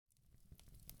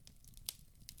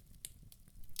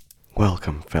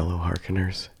Welcome, fellow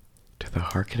hearkeners, to the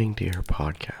Hearkening Deer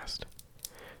podcast.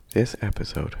 This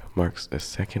episode marks the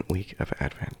second week of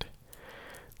Advent,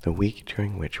 the week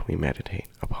during which we meditate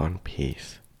upon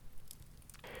peace.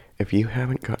 If you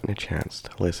haven't gotten a chance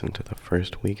to listen to the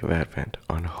first week of Advent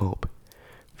on hope,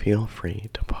 feel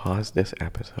free to pause this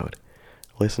episode,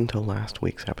 listen to last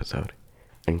week's episode,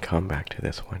 and come back to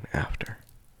this one after.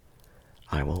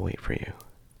 I will wait for you.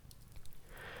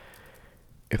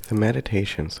 If the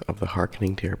meditations of the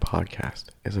Hearkening Deer podcast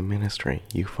is a ministry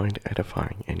you find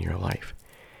edifying in your life,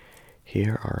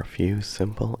 here are a few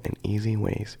simple and easy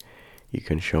ways you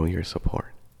can show your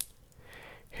support.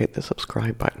 Hit the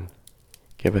subscribe button,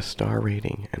 give a star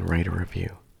rating, and write a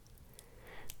review.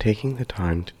 Taking the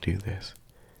time to do this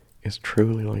is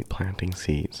truly like planting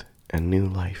seeds, and new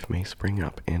life may spring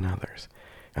up in others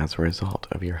as a result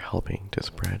of your helping to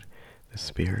spread the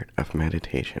spirit of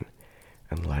meditation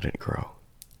and let it grow.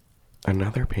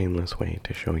 Another painless way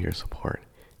to show your support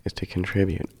is to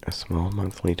contribute a small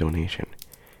monthly donation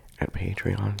at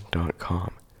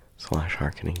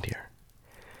patreon.com/hearkeningdeer.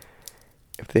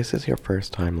 If this is your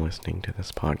first time listening to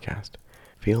this podcast,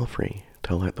 feel free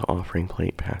to let the offering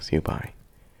plate pass you by.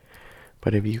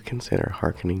 But if you consider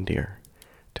Hearkening Deer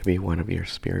to be one of your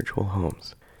spiritual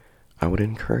homes, I would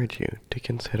encourage you to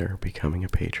consider becoming a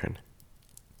patron.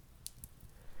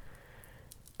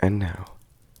 And now,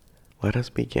 let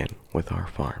us begin with our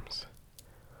farms.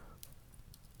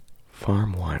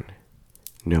 Farm 1,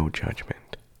 No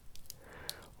Judgment.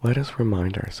 Let us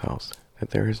remind ourselves that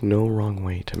there is no wrong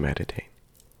way to meditate.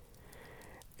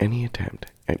 Any attempt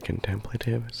at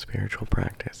contemplative spiritual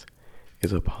practice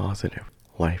is a positive,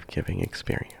 life-giving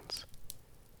experience.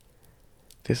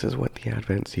 This is what the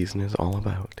Advent season is all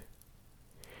about.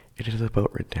 It is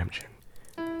about redemption.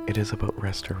 It is about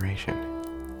restoration.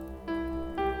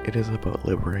 It is about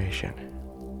liberation.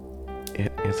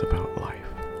 It is about life.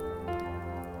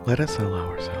 Let us allow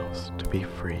ourselves to be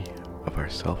free of our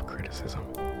self-criticism.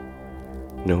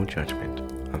 No judgment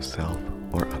of self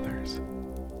or others.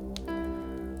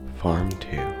 Farm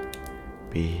 2,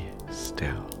 Be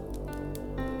Still.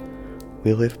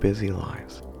 We live busy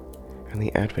lives, and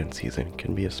the Advent season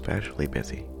can be especially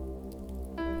busy.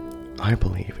 I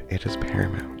believe it is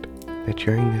paramount that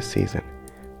during this season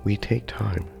we take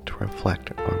time to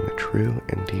reflect on the true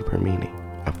and deeper meaning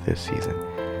of this season,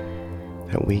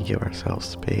 that we give ourselves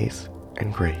space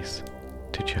and grace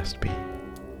to just be.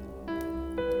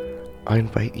 I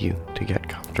invite you to get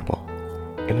comfortable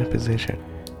in a position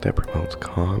that promotes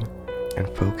calm and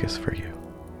focus for you,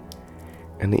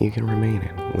 and that you can remain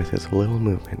in with as little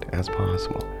movement as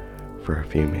possible for a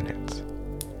few minutes.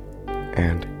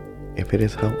 And if it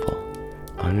is helpful,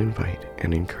 I invite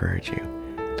and encourage you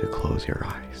to close your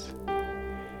eyes.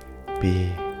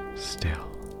 Be still.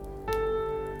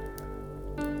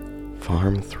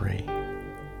 Farm 3,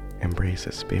 Embrace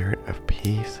a spirit of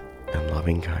peace and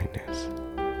loving kindness.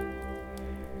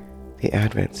 The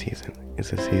Advent season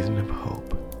is a season of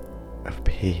hope, of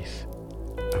peace,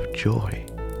 of joy,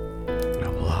 and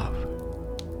of love.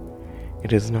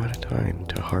 It is not a time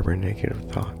to harbor negative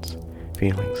thoughts,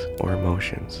 feelings, or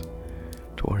emotions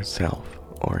towards self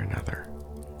or another.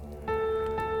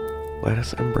 Let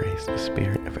us embrace the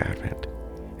spirit of Advent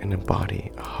and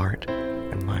embody a heart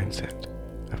and mindset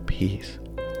of peace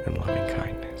and loving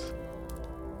kindness.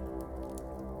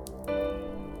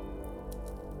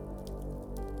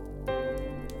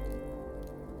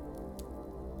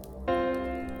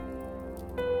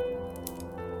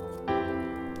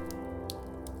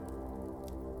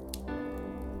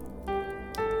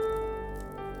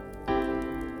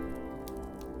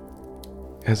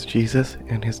 As Jesus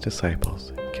and his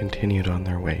disciples continued on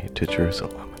their way to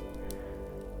Jerusalem,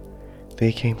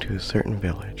 they came to a certain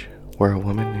village where a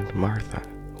woman named Martha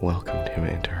welcomed him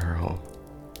into her home.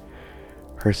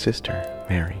 Her sister,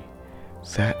 Mary,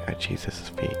 sat at Jesus'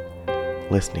 feet,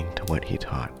 listening to what he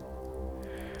taught.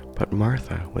 But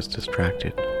Martha was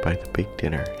distracted by the big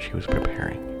dinner she was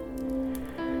preparing.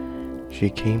 She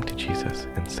came to Jesus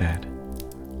and said,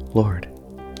 "Lord,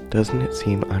 doesn't it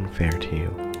seem unfair to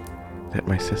you that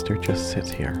my sister just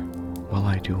sits here while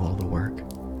I do all the work?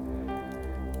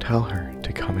 Tell her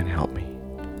to come and help me."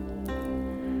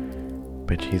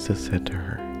 But Jesus said to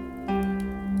her,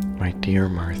 "My dear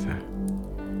Martha,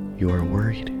 you are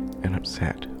worried and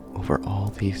upset over all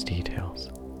these details.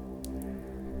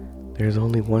 There's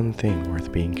only one thing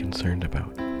worth being concerned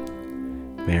about.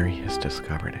 Mary has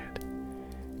discovered it,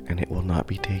 and it will not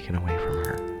be taken away from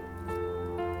her."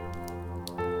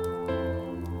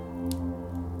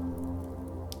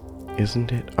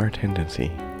 Isn't it our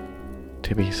tendency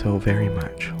to be so very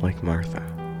much like Martha,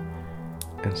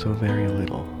 and so very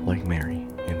little like Mary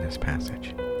in this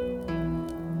passage.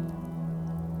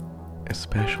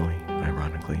 Especially,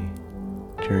 ironically,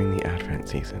 during the Advent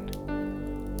season.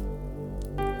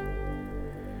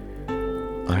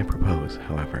 I propose,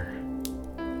 however,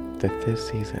 that this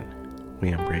season we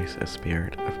embrace a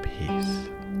spirit of peace.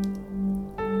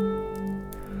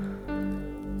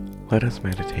 Let us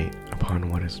meditate upon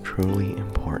what is truly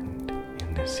important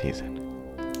in this season.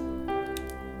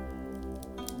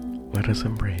 Let us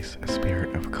embrace a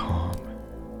spirit of calm,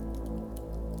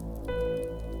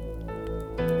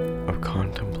 of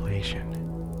contemplation,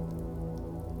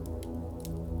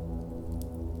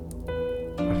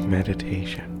 of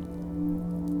meditation,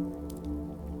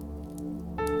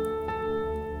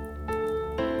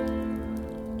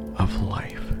 of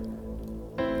life.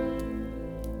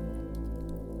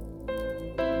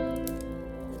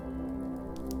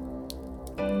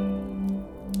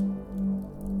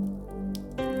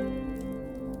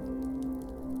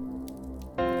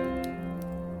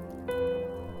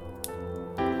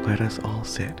 Let us all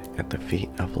sit at the feet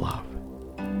of love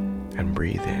and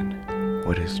breathe in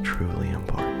what is truly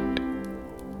important.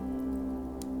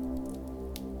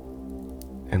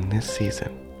 In this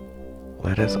season,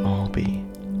 let us all be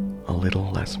a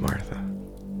little less Martha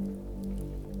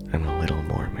and a little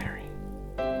more Mary.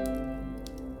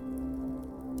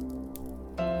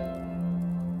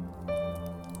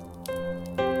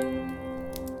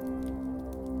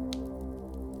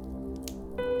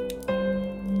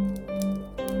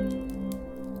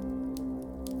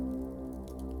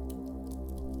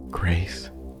 Grace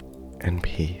and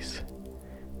peace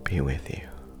be with you.